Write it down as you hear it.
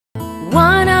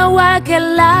Wanawake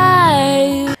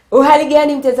Live. Uhali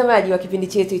gani mtazamaji wa kipindi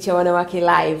chetu cha Wanawake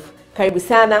Live? Karibu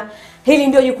sana. Hili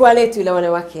ndio jukwaa letu la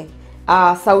wanawake.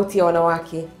 Sauti ya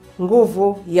wanawake,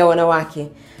 nguvu ya wanawake.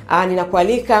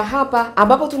 Ninakualika hapa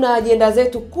ambapo tuna ajenda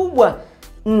zetu kubwa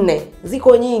 4.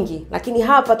 Ziko nyingi, lakini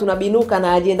hapa tunabinuka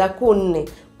na ajenda kuu 4.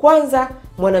 Kwanza,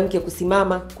 mwanamke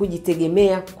kusimama,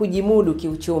 kujitegemea, kujimudu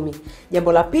kiuchumi.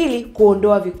 Jambo la pili,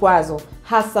 kuondoa vikwazo,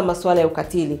 hasa masuala ya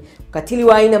ukatili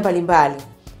wa aina mbalimbali.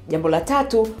 Jambo la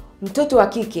tatu, mtoto wa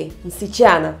kike,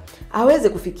 msichana, aweze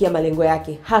kufikia malengo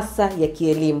yake hasa ya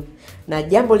kielimu. Na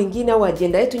jambo lingine au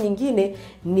ajenda yetu nyingine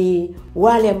ni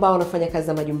wale ambao wanafanya kazi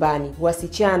za majumbani,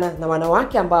 wasichana na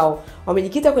wanawake ambao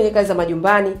wamejikita kwenye kazi za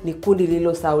majumbani. Ni kundi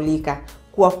lililosaulika,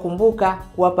 kuwakumbuka,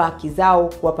 kuwapa haki zao,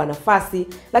 kuwapa nafasi,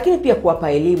 lakini pia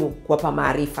kuwapa elimu, kuwapa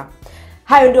maarifa.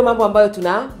 Hayo ndio mambo ambayo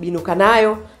tunabinuka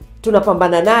nayo,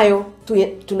 tunapambana nayo,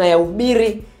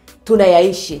 tunayahubiri,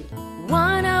 tunayaishi.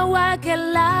 Wanawake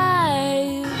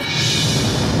Live.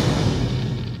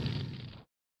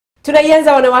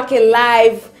 Tunaianza Wanawake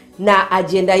Live na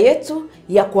ajenda yetu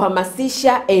ya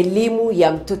kuhamasisha elimu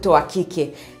ya mtoto wa kike.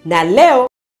 Na leo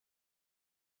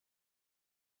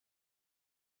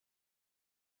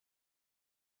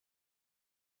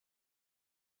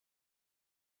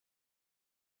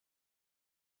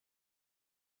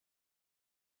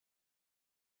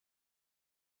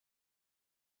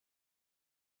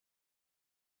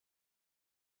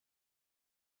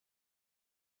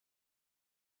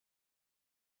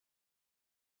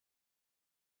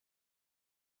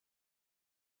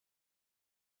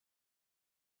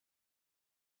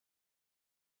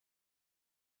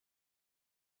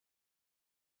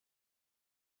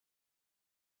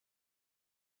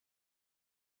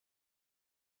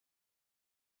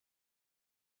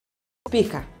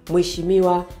Spika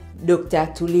Mheshimiwa Dr.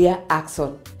 Tulia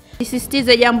Ackson,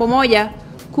 nisisitize jambo moja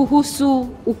kuhusu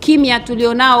ukimya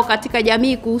tulionao katika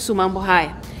jamii kuhusu mambo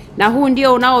haya, na huu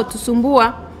ndio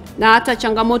unaotusumbua, na hata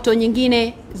changamoto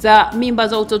nyingine za mimba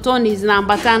za utotoni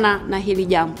zinaambatana na hili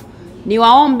jambo.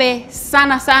 Niwaombe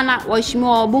sana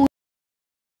waheshimiwa wabunge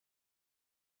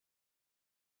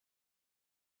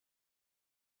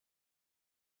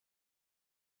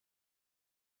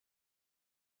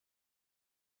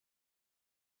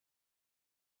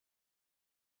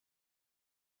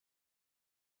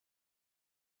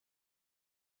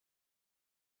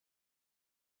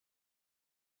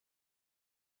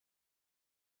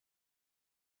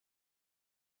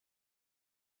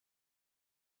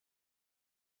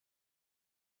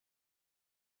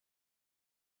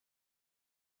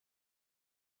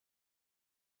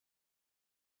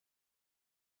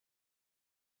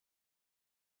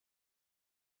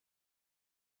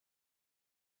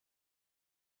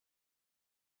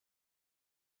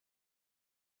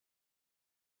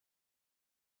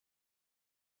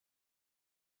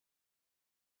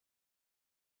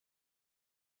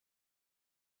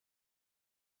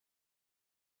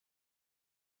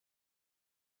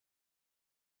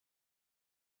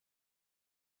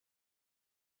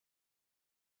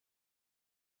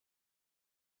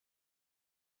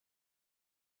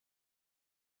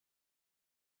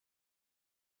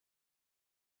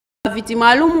viti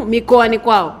maalumu mikoani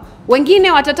kwao.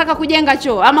 Wengine watataka kujenga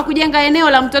choo ama kujenga eneo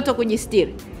la mtoto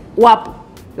kujistiri. Wapo.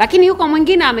 Lakini yuko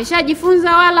mwingine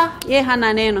ameshajifunza, wala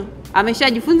hana neno.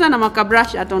 Ameshajifunza na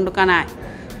makabrash ataondoka naye.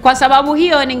 Kwa sababu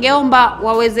hiyo ningeomba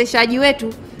wawezeshaji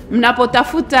wetu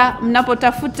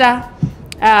mnapotafuta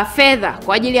fedha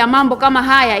kwa ajili ya mambo kama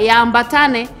haya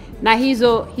yaambatane na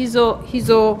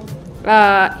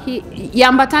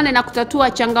yaambatane na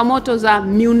kutatua changamoto za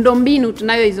miundombinu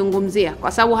tunayoizungumzia,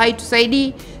 kwa sababu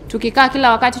haitusaidii tukikaa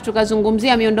kila wakati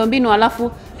tukazungumzia miundombinu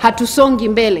alafu hatusongi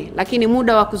mbele, lakini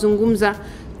muda wa kuzungumza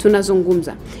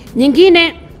tunazungumza.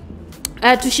 Nyingine,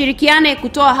 tushirikiane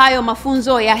kutoa hayo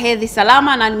mafunzo ya hedhi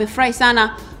salama, na nimefurahi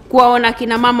sana kuwaona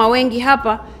kina mama wengi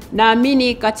hapa.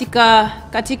 Naamini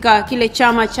katika kile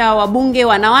chama cha wabunge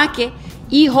wanawake,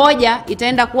 hii hoja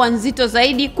itaenda kuwa nzito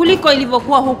zaidi kuliko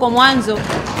ilivyokuwa huko mwanzo,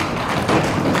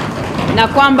 na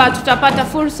kwamba tutapata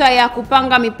fursa ya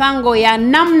kupanga mipango ya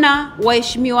namna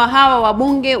waheshimiwa hawa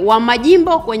wabunge wa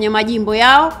majimbo kwenye majimbo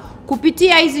yao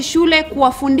kupitia hizi shule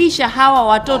kuwafundisha hawa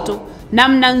watoto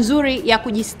namna nzuri ya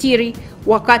kujistiri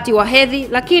wakati wa hedhi,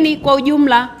 lakini kwa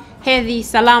ujumla hedhi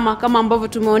salama kama ambavyo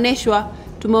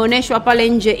tumeoneshwa pale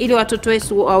nje, ili watoto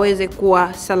wetu waweze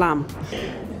kuwa salama.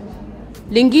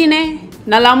 Lingine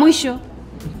na la mwisho,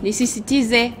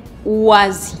 nisisitize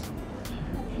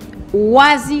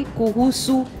uwazi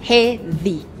kuhusu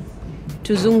hedhi.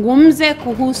 Tuzungumze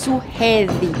kuhusu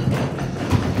hedhi.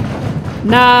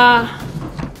 Na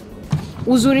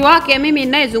uzuri wake, mimi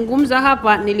ninayezungumza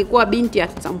hapa nilikuwa binti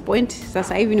at some point,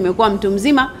 sasa hivi nimekuwa mtu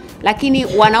mzima, lakini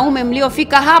wanaume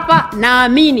mliofika hapa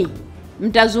naamini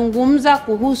mtazungumza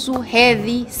kuhusu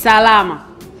hedhi salama.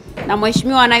 Na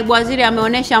Mheshimiwa Naibu Waziri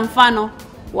ameonyesha mfano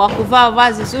wa kuvaa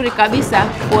vazi zuri kabisa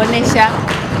kuonesha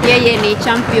yeye ni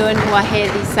champion wa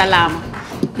hedhi salama.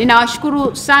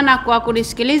 Ninawashukuru sana kwa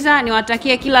kunisikiliza,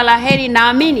 niwatakie kila laheri.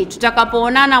 Naamini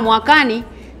tutakapoonana mwakani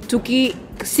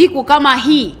siku kama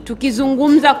hii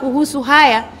tukizungumza kuhusu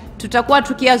haya, tutakuwa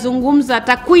tukiyazungumza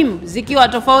takwimu zikiwa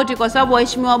tofauti, kwa sababu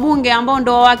waheshimiwa bunge ambao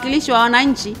ndio wawakilishi wa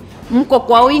wananchi mko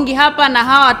kwa wingi hapa, na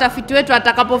hawa watafiti wetu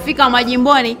atakapofika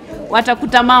majimboni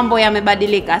watakuta mambo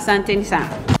yamebadilika. Asanteni sana.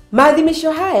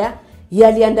 Maadhimisho haya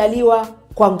yaliandaliwa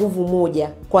kwa nguvu moja,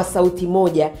 kwa sauti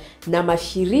moja, na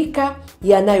mashirika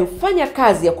yanayofanya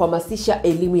kazi ya kuhamasisha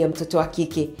elimu ya mtoto wa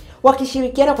kike,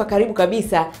 wakishirikiana kwa karibu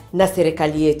kabisa na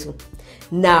serikali yetu,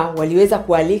 na waliweza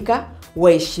kualika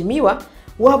waheshimiwa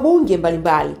wabunge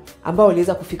mbalimbali ambao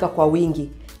waliweza kufika kwa wingi.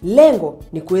 Lengo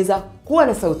ni kuweza kuwa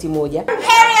na sauti moja.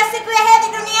 Heri ya siku ya hedhi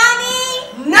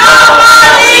duniani. No!